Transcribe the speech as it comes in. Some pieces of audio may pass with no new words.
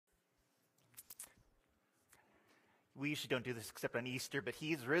We usually don't do this except on Easter, but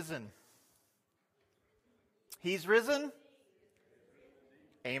he's risen. He's risen?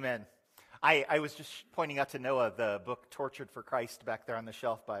 Amen. I was just pointing out to Noah the book Tortured for Christ back there on the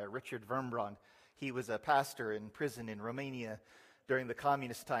shelf by Richard Vermbrand. He was a pastor in prison in Romania during the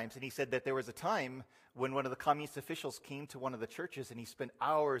communist times, and he said that there was a time when one of the communist officials came to one of the churches and he spent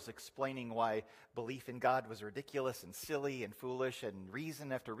hours explaining why belief in God was ridiculous and silly and foolish, and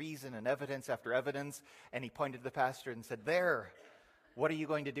reason after reason and evidence after evidence, and he pointed to the pastor and said, "There, what are you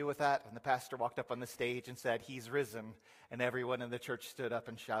going to do with that?" And the pastor walked up on the stage and said, "He's risen." And everyone in the church stood up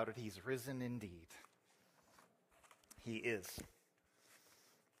and shouted, "He's risen indeed." He is.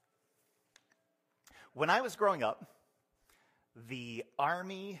 When I was growing up, the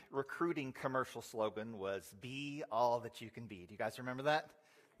Army recruiting commercial slogan was, "Be all that you can be." Do you guys remember that?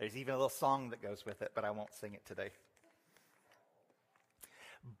 There's even a little song that goes with it, but I won't sing it today.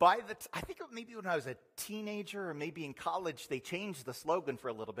 I think maybe when I was a teenager or maybe in college, they changed the slogan for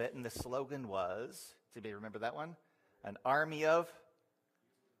a little bit, and the slogan was, does anybody remember that one? An army of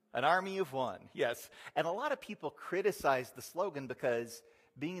one, yes. And a lot of people criticized the slogan because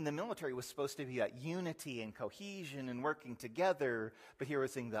being in the military was supposed to be about unity and cohesion and working together, but here we're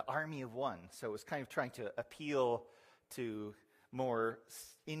saying the army of one. So it was kind of trying to appeal to more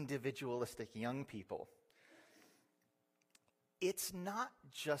individualistic young people. It's not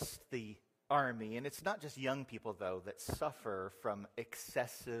just the army, and it's not just young people, though, that suffer from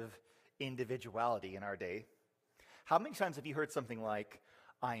excessive individuality in our day. How many times have you heard something like,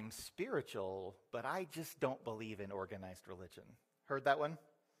 "I'm spiritual, but I just don't believe in organized religion"? Heard that one?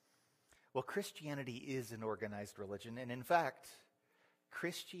 Well, Christianity is an organized religion, and in fact,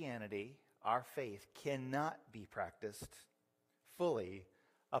 Christianity, our faith, cannot be practiced fully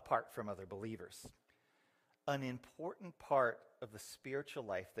apart from other believers. An important part of the spiritual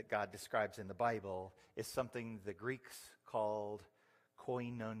life that God describes in the Bible is something the Greeks called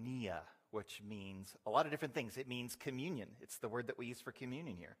koinonia, which means a lot of different things. It means communion. It's the word that we use for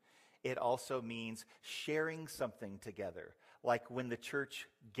communion here. It also means sharing something together. Like when the church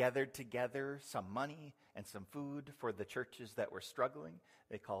gathered together some money and some food for the churches that were struggling,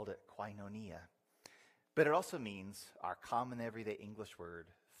 they called it koinonia. But it also means our common everyday English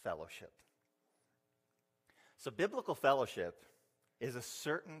word, fellowship. So biblical fellowship is a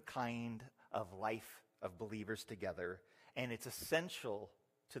certain kind of life of believers together, and it's essential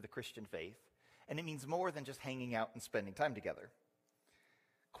to the Christian faith, and it means more than just hanging out and spending time together.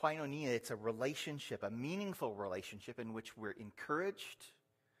 Koinonia, it's a relationship, a meaningful relationship in which we're encouraged,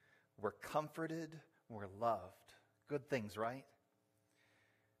 we're comforted, we're loved. Good things, right?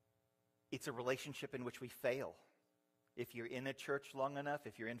 It's a relationship in which we fail. If you're in a church long enough,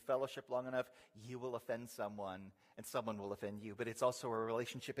 if you're in fellowship long enough, you will offend someone and someone will offend you. But it's also a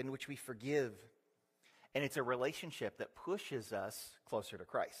relationship in which we forgive. And it's a relationship that pushes us closer to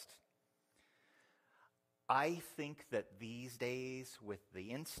Christ. I think that these days with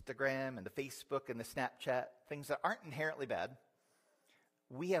the Instagram and the Facebook and the Snapchat, things that aren't inherently bad,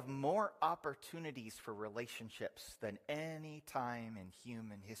 we have more opportunities for relationships than any time in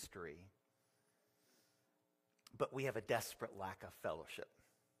human history. But we have a desperate lack of fellowship.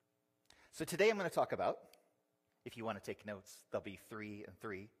 So today I'm going to talk about, if you want to take notes, there'll be 3 and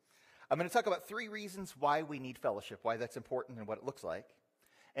 3. I'm going to talk about 3 reasons why we need fellowship, why that's important and what it looks like.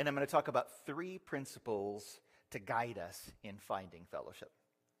 And I'm going to talk about 3 principles to guide us in finding fellowship.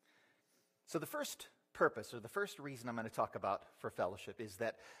 So the first purpose, or the first reason I'm going to talk about for fellowship, is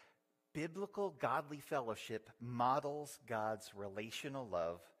that biblical godly fellowship models God's relational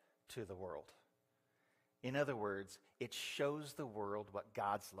love to the world. In other words, it shows the world what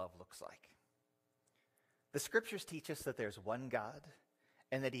God's love looks like. The scriptures teach us that there's one God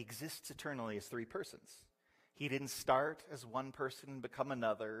and that he exists eternally as 3 persons. He didn't start as one person and become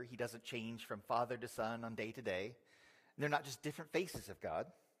another. He doesn't change from father to son on day to day. They're not just different faces of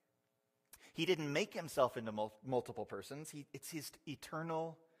God. He didn't make himself into multiple persons. It's his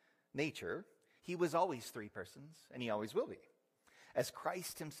eternal nature. He was always 3 persons, and he always will be. As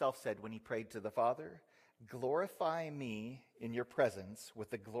Christ himself said when he prayed to the Father, "Glorify me in your presence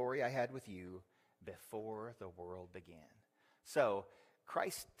with the glory I had with you before the world began." So,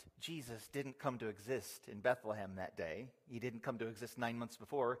 Christ Jesus didn't come to exist in Bethlehem that day. He didn't come to exist 9 months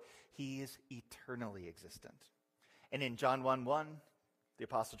before. He is eternally existent. And in John 1:1, the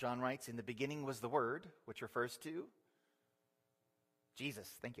Apostle John writes, "In the beginning was the Word," which refers to Jesus.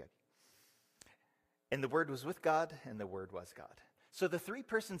 Thank you. "And the Word was with God, and the Word was God." So the 3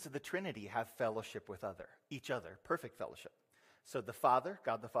 persons of the Trinity have fellowship with each other, perfect fellowship. So the Father,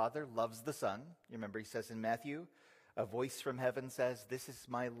 God the Father, loves the Son. You remember he says in Matthew, a voice from heaven says, "This is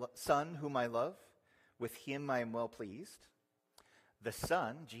my Son whom I love. With him I am well pleased. The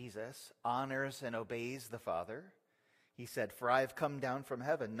Son, Jesus, honors and obeys the Father. He said, "For I have come down from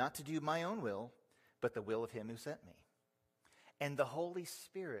heaven, not to do my own will, but the will of him who sent me." And the Holy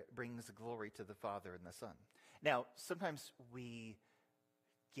Spirit brings glory to the Father and the Son. Now, sometimes we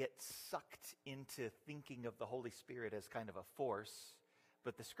get sucked into thinking of the Holy Spirit as kind of a force,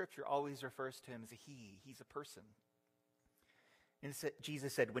 but the Scripture always refers to him as a he. He's a person. And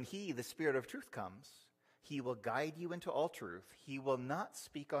Jesus said, "When he, the Spirit of truth, comes, he will guide you into all truth. He will not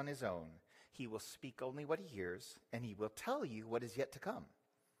speak on his own. He will speak only what he hears, and he will tell you what is yet to come.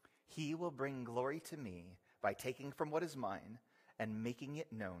 He will bring glory to me by taking from what is mine and making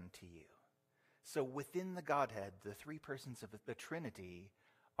it known to you." So within the Godhead, the three persons of the Trinity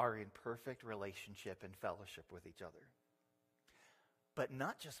are in perfect relationship and fellowship with each other. But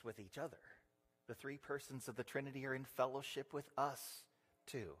not just with each other. The three persons of the Trinity are in fellowship with us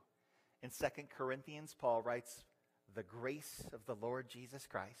too. In 2 Corinthians, Paul writes, "The grace of the Lord Jesus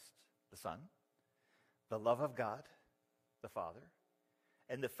Christ, the Son, the love of God, the Father,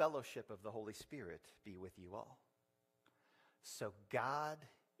 and the fellowship of the Holy Spirit be with you all." So God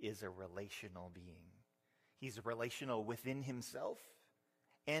is a relational being. He's relational within himself,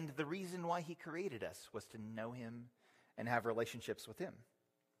 and the reason why he created us was to know him and have relationships with him.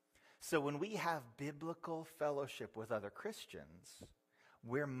 So when we have biblical fellowship with other Christians,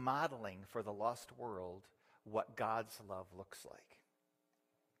 we're modeling for the lost world what God's love looks like.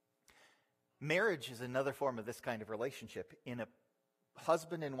 Marriage is another form of this kind of relationship. In a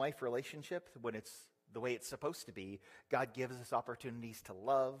husband and wife relationship, when it's the way it's supposed to be, God gives us opportunities to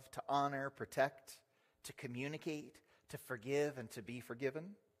love, to honor, protect, to communicate, to forgive, and to be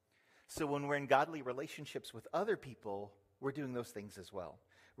forgiven. So when we're in godly relationships with other people, we're doing those things as well.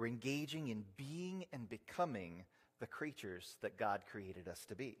 We're engaging in being and becoming the creatures that God created us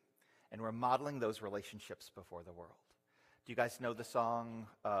to be. And we're modeling those relationships before the world. Do you guys know the song,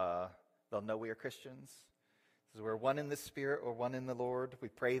 "They'll Know We Are Christians"? It says, "We're one in the Spirit, we're one in the Lord. We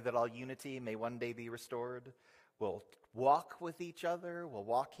pray that all unity may one day be restored. We'll walk with each other. We'll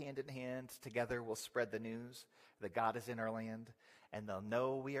walk hand in hand. Together we'll spread the news that God is in our land. And they'll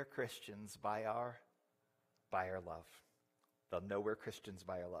know we are Christians by our love." They'll know we're Christians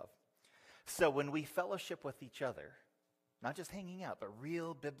by our love. So when we fellowship with each other, not just hanging out, but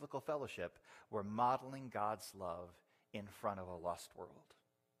real biblical fellowship, we're modeling God's love in front of a lost world.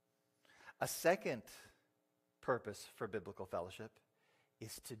 A second purpose for biblical fellowship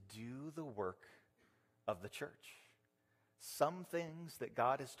is to do the work of the church. Some things that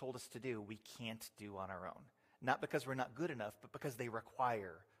God has told us to do, we can't do on our own. Not because we're not good enough, but because they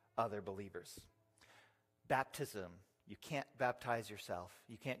require other believers. Baptism. You can't baptize yourself.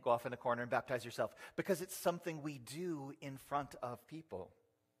 You can't go off in a corner and baptize yourself because it's something we do in front of people.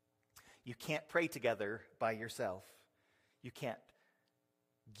 You can't pray together by yourself. You can't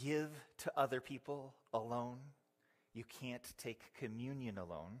give to other people alone. You can't take communion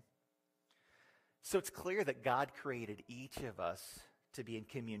alone. So it's clear that God created each of us to be in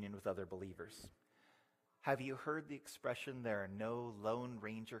communion with other believers. Have you heard the expression, "There are no Lone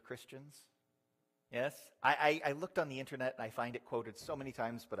Ranger Christians"? Yes? I looked on the internet and I find it quoted so many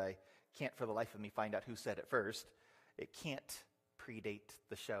times, but I can't for the life of me find out who said it first. It can't predate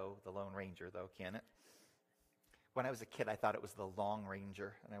the show, The Lone Ranger, though, can it? When I was a kid, I thought it was The Long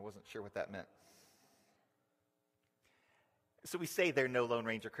Ranger, and I wasn't sure what that meant. So we say there are no Lone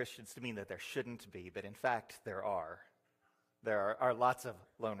Ranger Christians to mean that there shouldn't be, but in fact, there are. There are lots of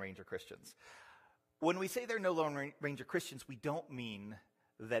Lone Ranger Christians. When we say there are no Lone Ranger Christians, we don't mean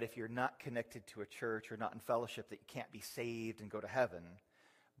that if you're not connected to a church or not in fellowship that you can't be saved and go to heaven.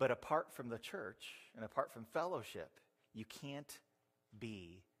 But apart from the church and apart from fellowship, you can't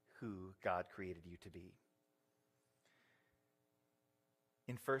be who God created you to be.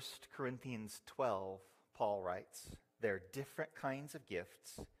 In 1 Corinthians 12, Paul writes, "There are different kinds of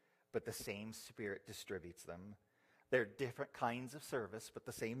gifts, but the same Spirit distributes them. There are different kinds of service, but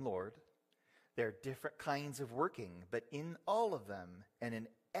the same Lord. There are different kinds of working, but in all of them and in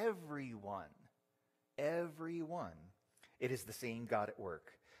everyone, it is the same God at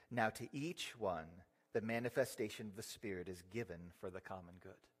work. Now to each one, the manifestation of the Spirit is given for the common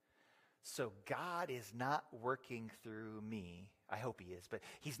good." So God is not working through me. I hope he is, but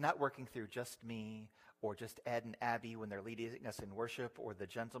he's not working through just me or just Ed and Abby when they're leading us in worship, or the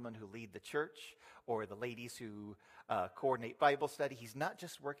gentlemen who lead the church, or the ladies who coordinate Bible study. He's not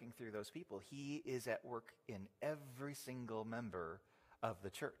just working through those people. He is at work in every single member of the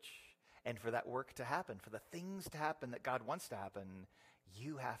church. And for that work to happen, for the things to happen that God wants to happen,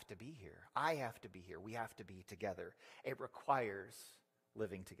 you have to be here. I have to be here. We have to be together. It requires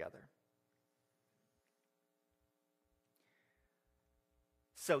living together.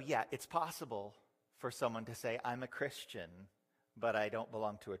 So yeah, it's possible for someone to say, I'm a Christian, but I don't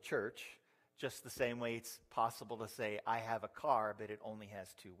belong to a church, just the same way it's possible to say, I have a car, but it only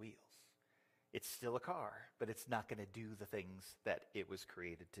has two wheels. It's still a car, but it's not going to do the things that it was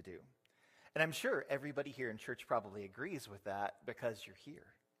created to do. And I'm sure everybody here in church probably agrees with that because you're here.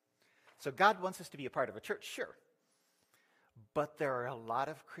 So God wants us to be a part of a church, sure. But there are a lot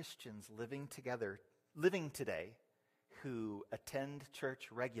of Christians living today, who attend church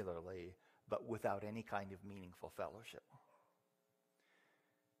regularly, but without any kind of meaningful fellowship.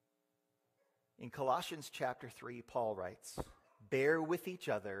 In Colossians chapter 3, Paul writes, "Bear with each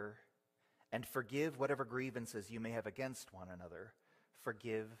other and forgive whatever grievances you may have against one another.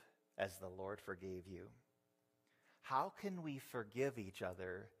 Forgive as the Lord forgave you." How can we forgive each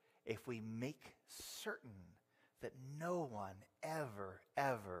other if we make certain that no one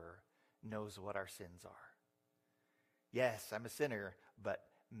ever knows what our sins are? Yes, I'm a sinner, but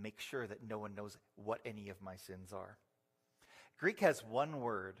make sure that no one knows what any of my sins are. Greek has one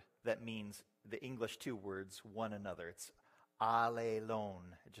word that means the English two words, one another. It's allelon.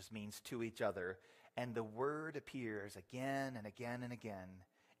 It just means to each other. And the word appears again and again and again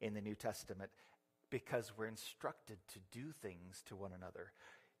in the New Testament because we're instructed to do things to one another.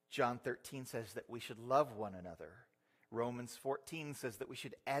 John 13 says that we should love one another. Romans 14 says that we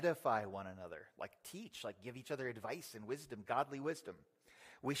should edify one another, like teach, like give each other advice and wisdom, godly wisdom.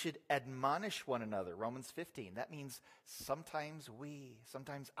 We should admonish one another. Romans 15. That means sometimes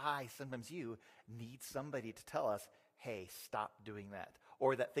I, sometimes you need somebody to tell us, hey, stop doing that.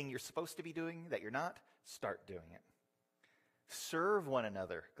 Or that thing you're supposed to be doing that you're not, start doing it. Serve one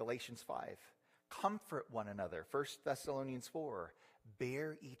another. Galatians 5. Comfort one another. 1 Thessalonians 4.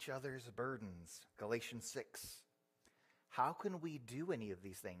 Bear each other's burdens. Galatians 6. How can we do any of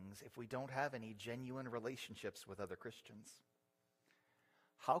these things if we don't have any genuine relationships with other Christians?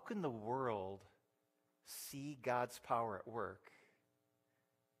 How can the world see God's power at work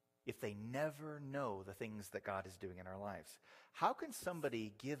if they never know the things that God is doing in our lives? How can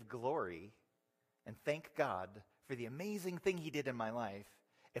somebody give glory and thank God for the amazing thing he did in my life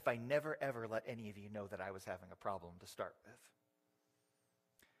if I never ever let any of you know that I was having a problem to start with?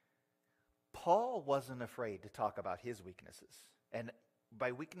 Paul wasn't afraid to talk about his weaknesses. And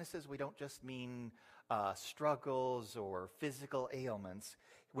by weaknesses, we don't just mean struggles or physical ailments.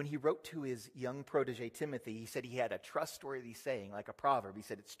 When he wrote to his young protege Timothy, he said he had a trustworthy saying, like a proverb. He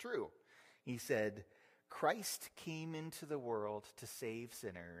said, it's true. He said, Christ came into the world to save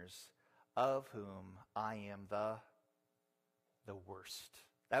sinners, of whom I am the worst.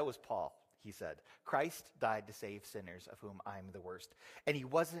 That was Paul. He said, Christ died to save sinners, of whom I'm the worst. And he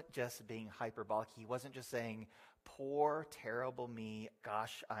wasn't just being hyperbolic. He wasn't just saying, poor, terrible me,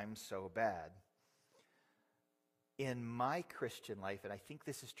 gosh, I'm so bad. In my Christian life, and I think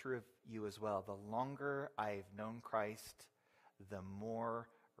this is true of you as well, the longer I've known Christ, the more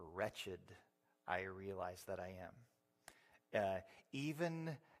wretched I realize that I am.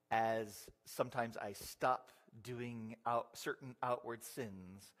 Even as sometimes I stop doing certain outward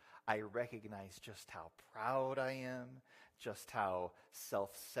sins, I recognize just how proud I am, just how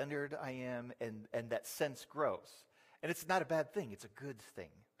self-centered I am, and that sense grows. And it's not a bad thing, it's a good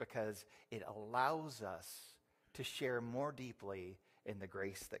thing, because it allows us to share more deeply in the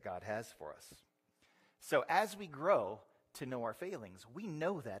grace that God has for us. So as we grow to know our failings, we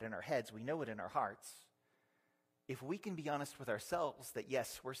know that in our heads, we know it in our hearts. If we can be honest with ourselves that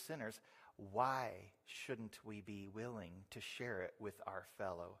yes, we're sinners, why shouldn't we be willing to share it with our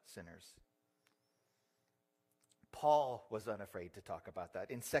fellow sinners? Paul was unafraid to talk about that.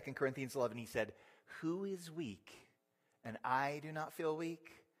 In 2 Corinthians 11, he said, who is weak and I do not feel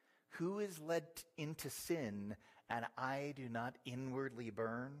weak? Who is led into sin and I do not inwardly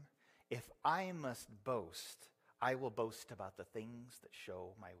burn? If I must boast, I will boast about the things that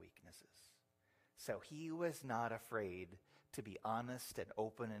show my weaknesses. So he was not afraid to be honest and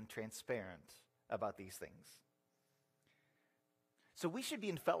open and transparent about these things. So we should be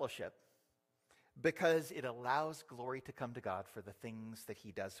in fellowship because it allows glory to come to God for the things that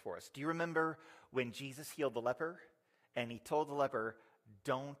he does for us. Do you remember when Jesus healed the leper and he told the leper,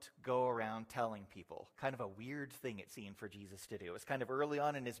 don't go around telling people? Kind of a weird thing it seemed for Jesus to do. It was kind of early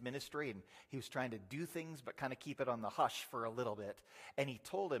on in his ministry and he was trying to do things but kind of keep it on the hush for a little bit. And he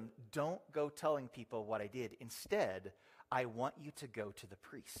told him, don't go telling people what I did. Instead, I want you to go to the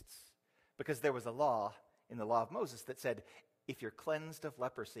priests. Because there was a law in the law of Moses that said, if you're cleansed of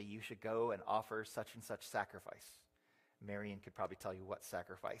leprosy, you should go and offer such and such sacrifice. Marion could probably tell you what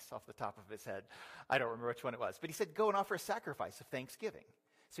sacrifice off the top of his head. I don't remember which one it was. But he said, go and offer a sacrifice of thanksgiving.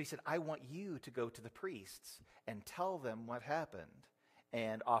 So he said, I want you to go to the priests and tell them what happened.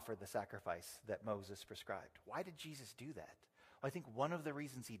 and offer the sacrifice that Moses prescribed. Why did Jesus do that? Well, I think one of the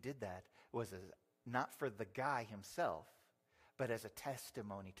reasons he did that was not for the guy himself, but as a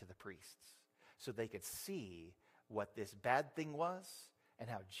testimony to the priests, so they could see what this bad thing was and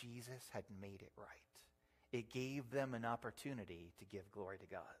how Jesus had made it right. It gave them an opportunity to give glory to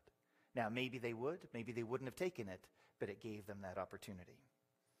God. Now, maybe they wouldn't have taken it, but it gave them that opportunity.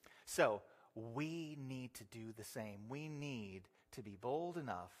 So, we need to do the same. We need to be bold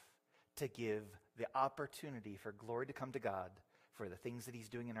enough to give the opportunity for glory to come to God for the things that he's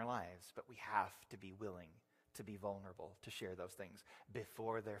doing in our lives, but we have to be willing to be vulnerable, to share those things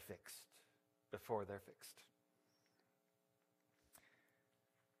before they're fixed. Before they're fixed.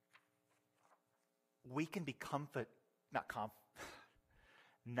 We can be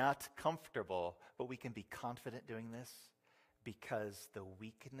not comfortable, but we can be confident doing this because the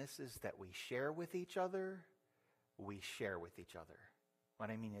weaknesses that we share with each other, we share with each other. What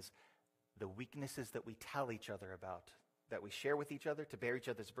I mean is the weaknesses that we tell each other about, that we share with each other to bear each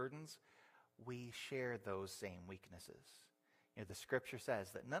other's burdens, we share those same weaknesses. You know, the scripture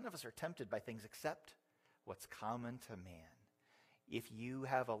says that none of us are tempted by things except what's common to man. If you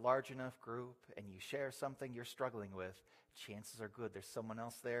have a large enough group and you share something you're struggling with, chances are good there's someone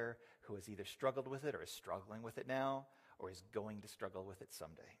else there who has either struggled with it or is struggling with it now or is going to struggle with it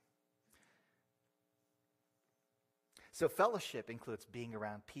someday. So fellowship includes being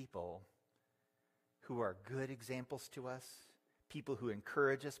around people who are good examples to us, people who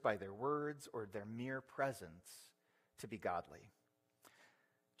encourage us by their words or their mere presence to be godly.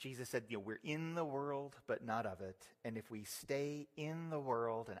 Jesus said, we're in the world, but not of it. And if we stay in the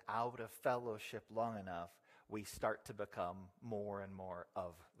world and out of fellowship long enough, we start to become more and more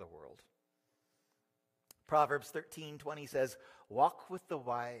of the world. Proverbs 13:20 says, walk with the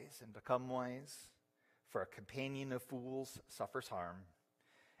wise and become wise, for a companion of fools suffers harm.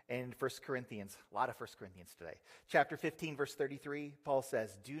 And 1 Corinthians, a lot of 1 Corinthians today. Chapter 15, verse 33, Paul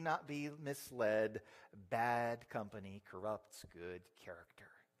says, do not be misled. Bad company corrupts good character.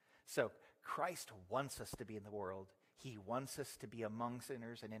 So Christ wants us to be in the world. He wants us to be among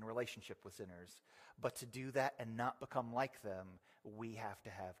sinners and in relationship with sinners. But to do that and not become like them, we have to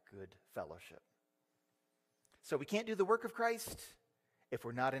have good fellowship. So we can't do the work of Christ if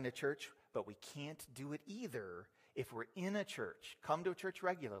we're not in a church, but we can't do it either if we're in a church, come to a church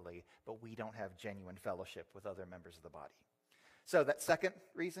regularly, but we don't have genuine fellowship with other members of the body. So that second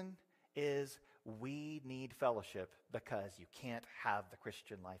reason is we need fellowship because you can't have the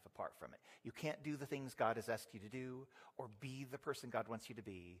Christian life apart from it. You can't do the things God has asked you to do or be the person God wants you to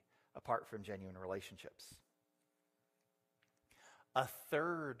be apart from genuine relationships. A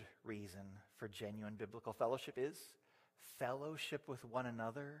third reason for genuine biblical fellowship is fellowship with one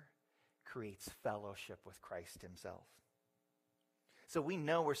another creates fellowship with Christ himself. So we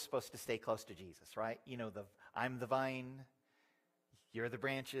know we're supposed to stay close to Jesus, right? You know, I'm the vine, you're the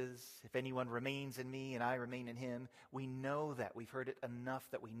branches. If anyone remains in me and I remain in him, we know that. We've heard it enough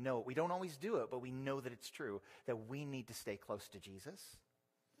that we know it. We don't always do it, but we know that it's true, that we need to stay close to Jesus.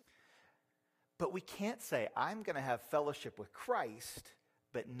 But we can't say, I'm going to have fellowship with Christ,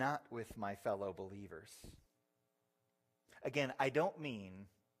 but not with my fellow believers. Again, I don't mean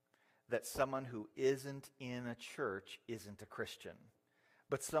that someone who isn't in a church isn't a Christian.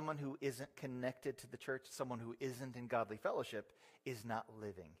 But someone who isn't connected to the church, someone who isn't in godly fellowship, is not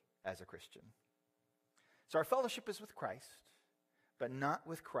living as a Christian. So our fellowship is with Christ, but not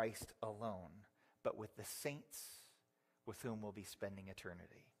with Christ alone, but with the saints with whom we'll be spending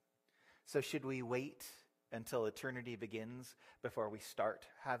eternity. So should we wait until eternity begins before we start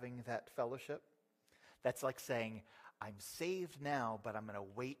having that fellowship? That's like saying, I'm saved now, but I'm going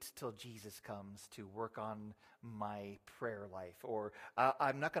to wait till Jesus comes to work on my prayer life. Or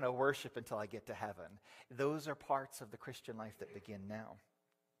I'm not going to worship until I get to heaven. Those are parts of the Christian life that begin now.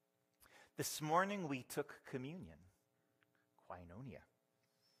 This morning we took communion, koinonia.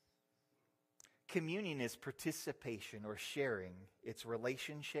 Communion is participation or sharing. It's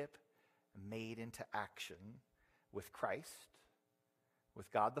relationship made into action with Christ,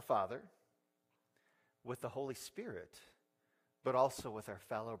 with God the Father, with the Holy Spirit, but also with our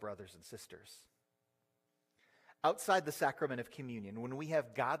fellow brothers and sisters. Outside the sacrament of communion, when we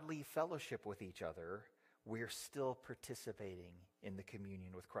have godly fellowship with each other, we're still participating in the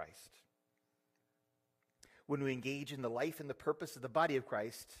communion with Christ. When we engage in the life and the purpose of the body of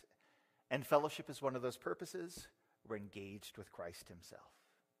Christ, and fellowship is one of those purposes, we're engaged with Christ himself.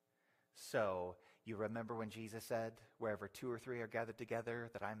 So, you remember when Jesus said, wherever 2 or 3 are gathered together,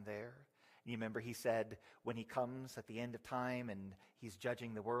 that I'm there? You remember he said when he comes at the end of time and he's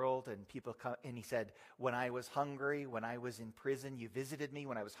judging the world and people come, and he said, when I was hungry, when I was in prison, you visited me.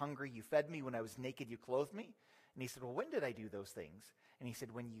 When I was hungry, you fed me. When I was naked, you clothed me. And he said, well, when did I do those things? And he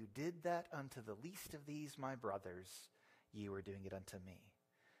said, when you did that unto the least of these, my brothers, you were doing it unto me.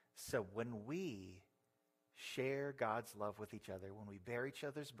 So when we share God's love with each other, when we bear each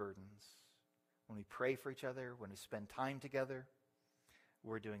other's burdens, when we pray for each other, when we spend time together,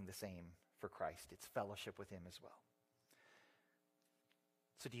 we're doing the same for Christ. It's fellowship with him as well.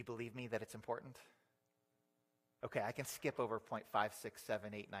 So do you believe me that it's important? Okay, I can skip over point 5, 6,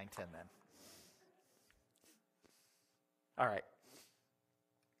 7, 8, 9, 10 then. All right.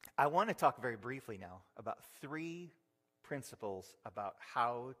 I want to talk very briefly now about 3 principles about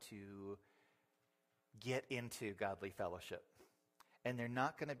how to get into godly fellowship. And they're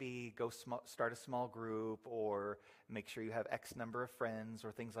not going to be start a small group or make sure you have X number of friends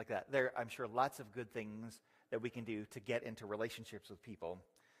or things like that. There, I'm sure, lots of good things that we can do to get into relationships with people.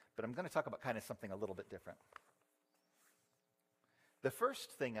 But I'm going to talk about kind of something a little bit different. The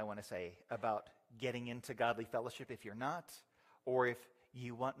first thing I want to say about getting into godly fellowship, if you're not, or if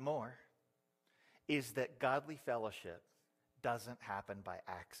you want more, is that godly fellowship doesn't happen by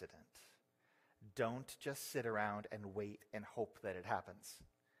accident. Don't just sit around and wait and hope that it happens.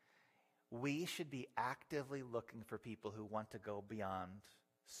 We should be actively looking for people who want to go beyond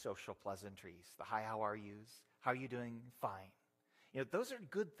social pleasantries. The hi, how are yous? How are you doing? Fine. You know, those are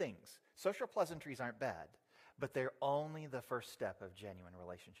good things. Social pleasantries aren't bad, but they're only the first step of genuine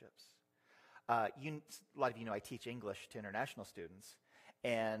relationships. A lot of you know I teach English to international students,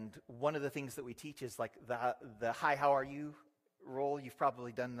 and one of the things that we teach is like the hi, how are you role. You've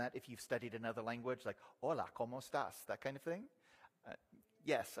probably done that if you've studied another language, like hola, ¿cómo estás? That kind of thing.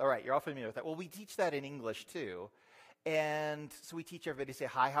 Yes, all right, you're all familiar with that. Well, we teach that in English too. And so we teach everybody to say,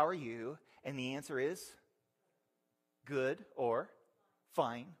 hi, how are you? And the answer is good or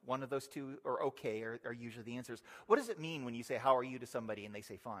fine. One of those two, or okay, are usually the answers. What does it mean when you say, how are you to somebody and they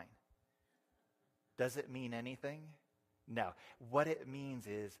say fine? Does it mean anything? No. What it means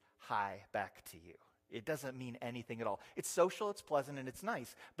is hi back to you. It doesn't mean anything at all. It's social, it's pleasant, and it's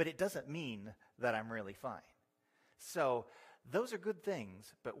nice, but it doesn't mean that I'm really fine. So those are good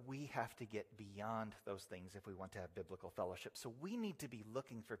things, but we have to get beyond those things if we want to have biblical fellowship. So we need to be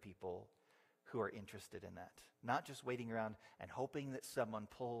looking for people who are interested in that, not just waiting around and hoping that someone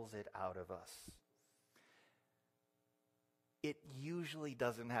pulls it out of us. It usually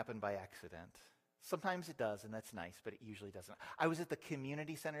doesn't happen by accident. Sometimes it does, and that's nice, but it usually doesn't. I was at the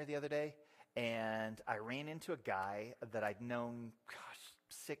community center the other day, and I ran into a guy that I'd known,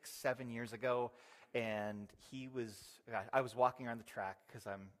 6, 7 years ago, and I was walking around the track because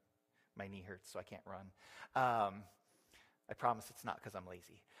my knee hurts, so I can't run. I promise it's not because I'm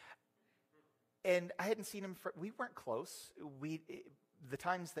lazy. And I hadn't seen him we weren't close. The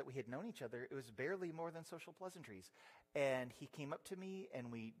times that we had known each other, it was barely more than social pleasantries. And he came up to me and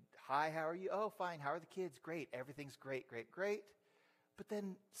hi, how are you? Oh, fine. How are the kids? Great. Everything's great, great, great. But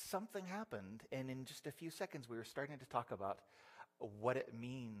then something happened, and in just a few seconds, we were starting to talk about what it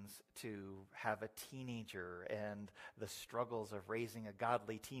means to have a teenager and the struggles of raising a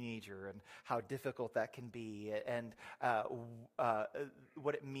godly teenager and how difficult that can be, and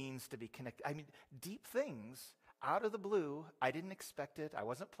what it means to be connected. I mean, deep things out of the blue. I didn't expect it. I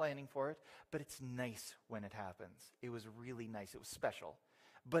wasn't planning for it, but it's nice when it happens. It was really nice. It was special,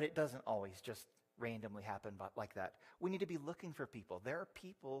 but it doesn't always just randomly happen like that. We need to be looking for people. There are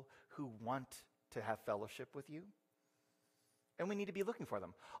people who want to have fellowship with you, and we need to be looking for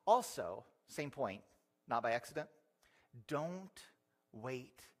them. Also, same point, not by accident, don't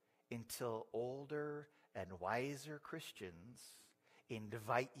wait until older and wiser Christians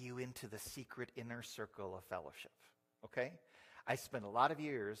invite you into the secret inner circle of fellowship, okay? I spent a lot of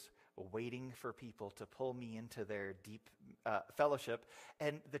years waiting for people to pull me into their deep fellowship,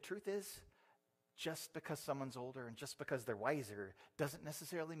 and the truth is, just because someone's older and just because they're wiser doesn't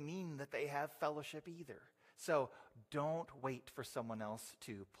necessarily mean that they have fellowship either. So don't wait for someone else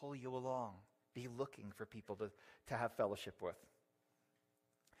to pull you along. Be looking for people to have fellowship with.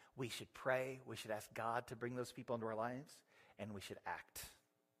 We should pray. We should ask God to bring those people into our lives, and we should act.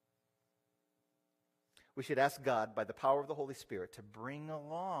 We should ask God, by the power of the Holy Spirit, to bring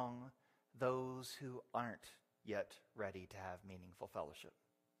along those who aren't yet ready to have meaningful fellowship.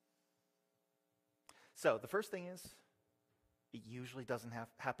 So the first thing is, it usually doesn't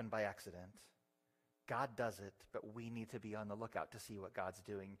happen by accident. God does it, but we need to be on the lookout to see what God's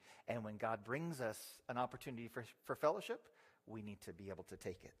doing. And when God brings us an opportunity for fellowship, we need to be able to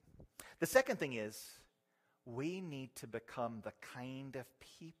take it. The second thing is, we need to become the kind of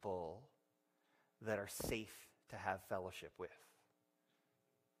people that are safe to have fellowship with.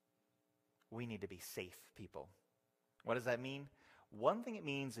 We need to be safe people. What does that mean? One thing it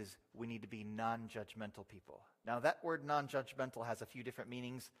means is we need to be non-judgmental people. Now, that word non-judgmental has a few different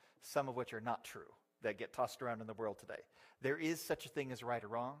meanings, some of which are not true, that get tossed around in the world today. There is such a thing as right or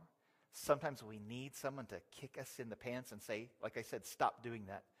wrong. Sometimes we need someone to kick us in the pants and say, like I said, stop doing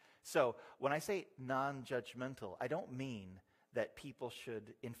that. So when I say non-judgmental, I don't mean that people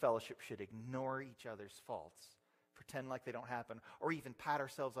in fellowship, should ignore each other's faults, pretend like they don't happen, or even pat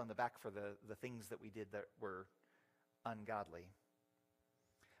ourselves on the back for the things that we did that were ungodly.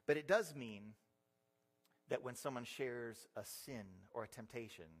 But it does mean that when someone shares a sin or a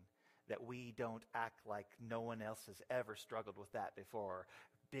temptation, that we don't act like no one else has ever struggled with that before.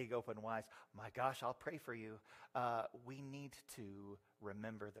 Big open eyes, my gosh, I'll pray for you. We need to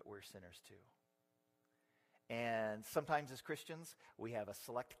remember that we're sinners too. And sometimes as Christians, we have a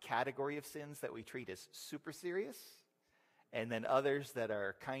select category of sins that we treat as super serious, and then others that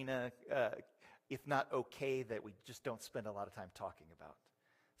are kind of, if not okay, that we just don't spend a lot of time talking about.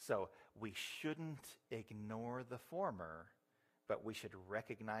 So we shouldn't ignore the former, but we should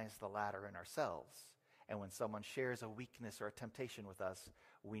recognize the latter in ourselves. And when someone shares a weakness or a temptation with us,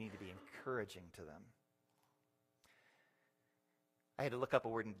 we need to be encouraging to them. I had to look up a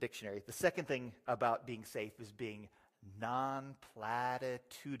word in the dictionary. The second thing about being safe is being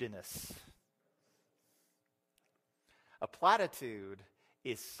non-platitudinous. A platitude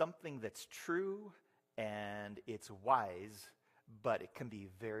is something that's true and it's wise, but it can be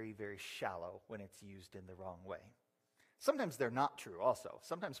very, very shallow when it's used in the wrong way. Sometimes they're not true also.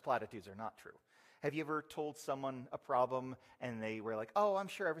 Sometimes platitudes are not true. Have you ever told someone a problem and they were like, oh, I'm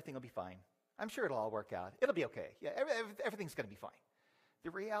sure everything will be fine. I'm sure it'll all work out. It'll be okay. Yeah, everything's going to be fine.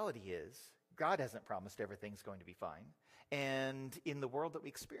 The reality is, God hasn't promised everything's going to be fine. And in the world that we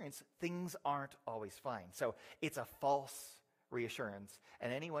experience, things aren't always fine. So it's a false reassurance.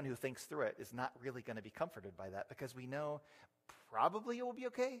 And anyone who thinks through it is not really going to be comforted by that, because we know probably it will be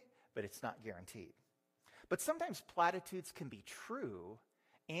okay, but it's not guaranteed. But sometimes platitudes can be true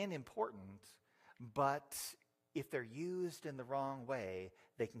and important, but if they're used in the wrong way,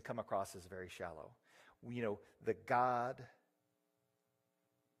 they can come across as very shallow. You know, the God...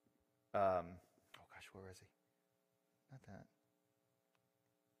 where is he? Not that.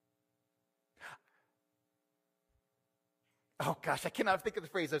 Oh gosh, I cannot think of the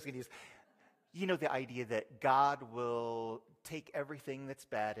phrase I was going to use. You know, the idea that God will take everything that's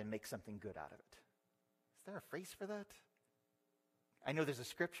bad and make something good out of it. Is there a phrase for that? I know there's a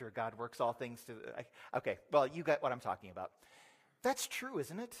scripture, God works all things to... Okay, well, you got what I'm talking about. That's true,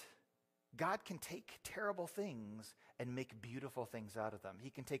 isn't it? God can take terrible things and make beautiful things out of them. He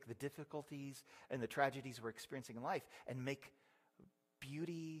can take the difficulties and the tragedies we're experiencing in life and make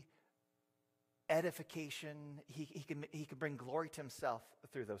beauty, edification. He can bring glory to himself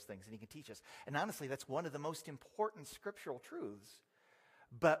through those things, and he can teach us. And honestly, that's one of the most important scriptural truths.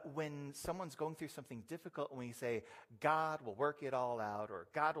 But when someone's going through something difficult, when we say, God will work it all out, or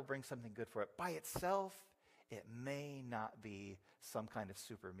God will bring something good for it, by itself, it may not be some kind of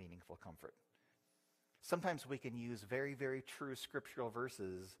super meaningful comfort. Sometimes we can use very, very true scriptural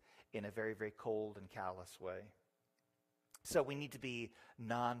verses in a very, very cold and callous way. So we need to be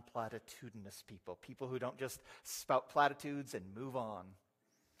non-platitudinous people, people who don't just spout platitudes and move on.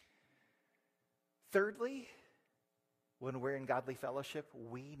 Thirdly, when we're in godly fellowship,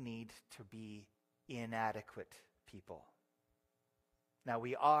 we need to be inadequate people. Now,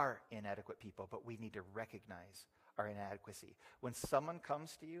 we are inadequate people, but we need to recognize our inadequacy. When someone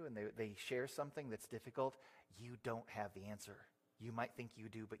comes to you and they share something that's difficult, you don't have the answer. You might think you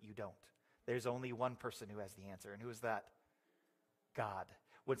do, but you don't. There's only one person who has the answer, and who is that? God.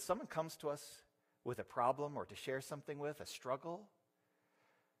 When someone comes to us with a problem or to share something with, a struggle,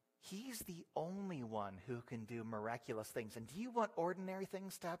 he's the only one who can do miraculous things. And do you want ordinary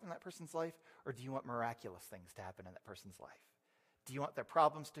things to happen in that person's life, or do you want miraculous things to happen in that person's life? Do you want their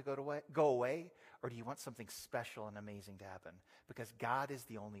problems to go away, or do you want something special and amazing to happen? Because God is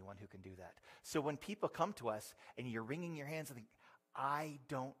the only one who can do that. So when people come to us and you're wringing your hands and think, I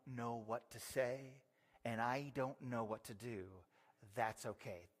don't know what to say and I don't know what to do, that's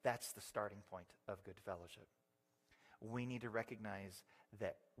okay. That's the starting point of good fellowship. We need to recognize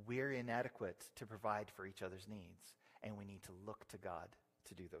that we're inadequate to provide for each other's needs, and we need to look to God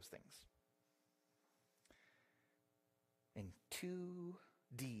to do those things. In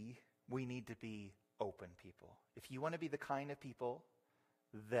 2D, we need to be open people. If you want to be the kind of people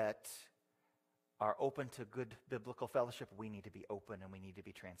that are open to good biblical fellowship, we need to be open and we need to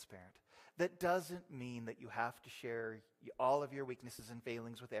be transparent. That doesn't mean that you have to share all of your weaknesses and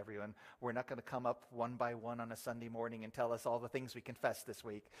failings with everyone. We're not going to come up one by one on a Sunday morning and tell us all the things we confessed this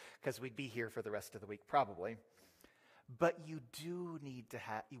week, because we'd be here for the rest of the week probably. But we do need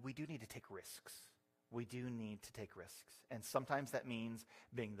to take risks. We do need to take risks. And sometimes that means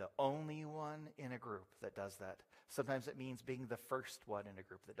being the only one in a group that does that. Sometimes it means being the first one in a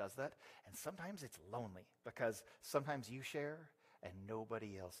group that does that. And sometimes it's lonely, because sometimes you share and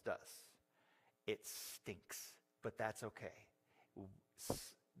nobody else does. It stinks, but that's okay.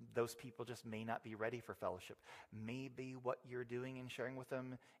 Those people just may not be ready for fellowship. Maybe what you're doing and sharing with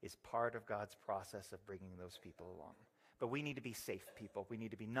them is part of God's process of bringing those people along. But we need to be safe people. We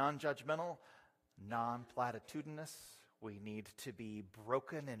need to be non-judgmental, non-platitudinous. We need to be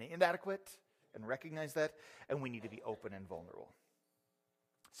broken and inadequate and recognize that. And we need to be open and vulnerable.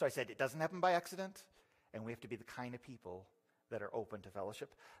 So I said it doesn't happen by accident, and we have to be the kind of people that are open to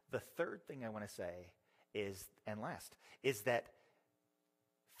fellowship. The third thing I want to say is, and last, is that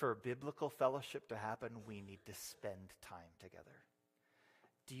for biblical fellowship to happen, we need to spend time together.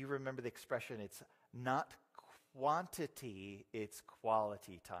 Do you remember the expression, it's not quantity, it's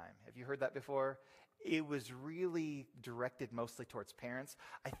quality time? Have you heard that before? It was really directed mostly towards parents.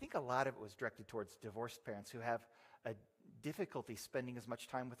 I think a lot of it was directed towards divorced parents who have a difficulty spending as much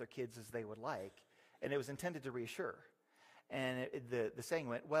time with their kids as they would like, and it was intended to reassure. And the saying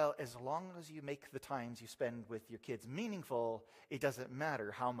went, well, as long as you make the times you spend with your kids meaningful, it doesn't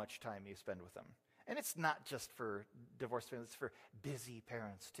matter how much time you spend with them. And it's not just for divorced families, it's for busy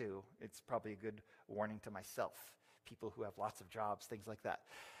parents too. It's probably a good warning to myself, people who have lots of jobs, things like that.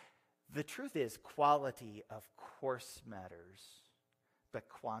 The truth is, quality of course matters, but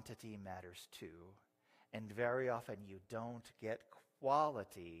quantity matters too. And very often you don't get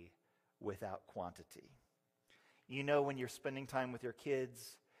quality without quantity. You know, when you're spending time with your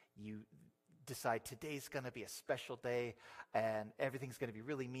kids, you decide today's going to be a special day and everything's going to be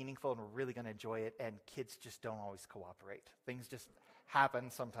really meaningful and we're really going to enjoy it, and kids just don't always cooperate. Things just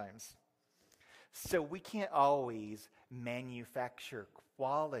happen sometimes. So we can't always manufacture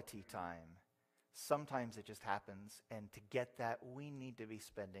quality time. Sometimes it just happens, and to get that, we need to be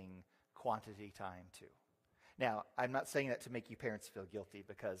spending quantity time too. Now, I'm not saying that to make you parents feel guilty,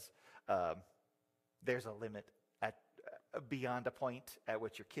 because there's a limit beyond a point at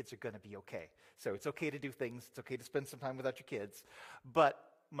which your kids are going to be okay. So it's okay to do things. It's okay to spend some time without your kids. But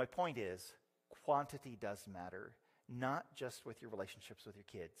my point is, quantity does matter, not just with your relationships with your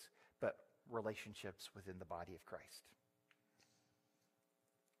kids, but relationships within the body of Christ.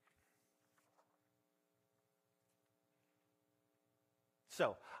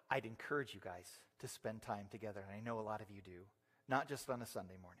 So I'd encourage you guys to spend time together, and I know a lot of you do, not just on a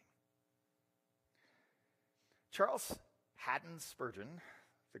Sunday morning. Charles Haddon Spurgeon,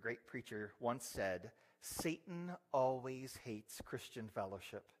 the great preacher, once said, "Satan always hates Christian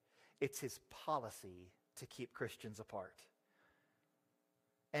fellowship. It's his policy to keep Christians apart.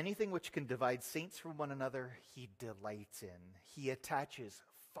 Anything which can divide saints from one another, he delights in. He attaches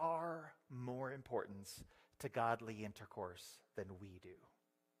far more importance to godly intercourse than we do.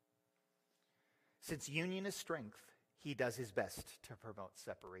 Since union is strength, he does his best to promote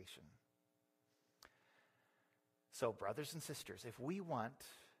separation." So, brothers and sisters, if we want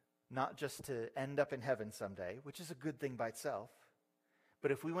not just to end up in heaven someday, which is a good thing by itself,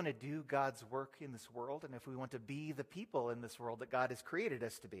 but if we want to do God's work in this world, and if we want to be the people in this world that God has created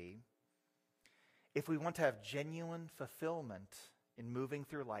us to be, if we want to have genuine fulfillment in moving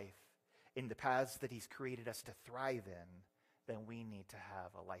through life in the paths that he's created us to thrive in, then we need to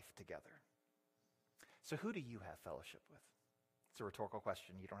have a life together. So who do you have fellowship with? It's a rhetorical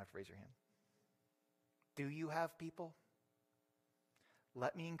question. You don't have to raise your hand. Do you have people?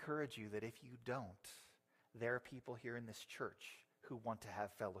 Let me encourage you that if you don't, there are people here in this church who want to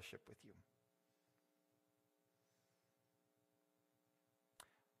have fellowship with you.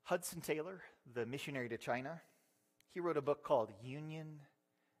 Hudson Taylor, the missionary to China, he wrote a book called Union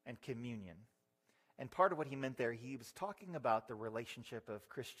and Communion. And part of what he meant there, he was talking about the relationship of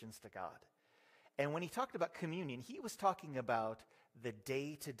Christians to God. And when he talked about communion, he was talking about the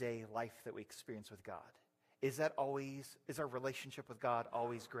day-to-day life that we experience with God. Is our relationship with God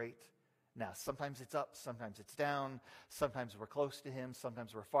always great? Now, sometimes it's up, sometimes it's down, sometimes we're close to him,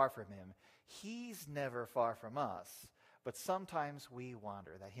 sometimes we're far from him. He's never far from us, but sometimes we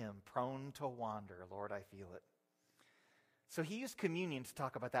wander, that hymn, prone to wander, Lord, I feel it. So he used communion to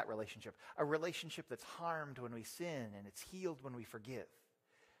talk about that relationship, a relationship that's harmed when we sin and it's healed when we forgive.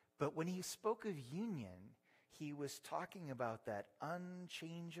 But when he spoke of union, he was talking about that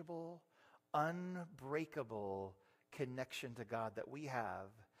unchangeable, unbreakable connection to God that we have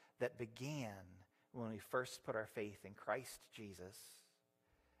that began when we first put our faith in Christ Jesus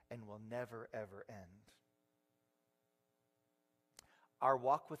and will never, ever end. Our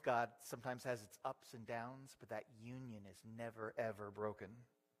walk with God sometimes has its ups and downs, but that union is never, ever broken.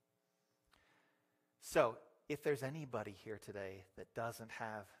 So, if there's anybody here today that doesn't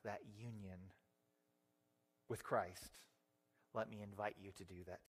have that union with Christ, let me invite you to do that.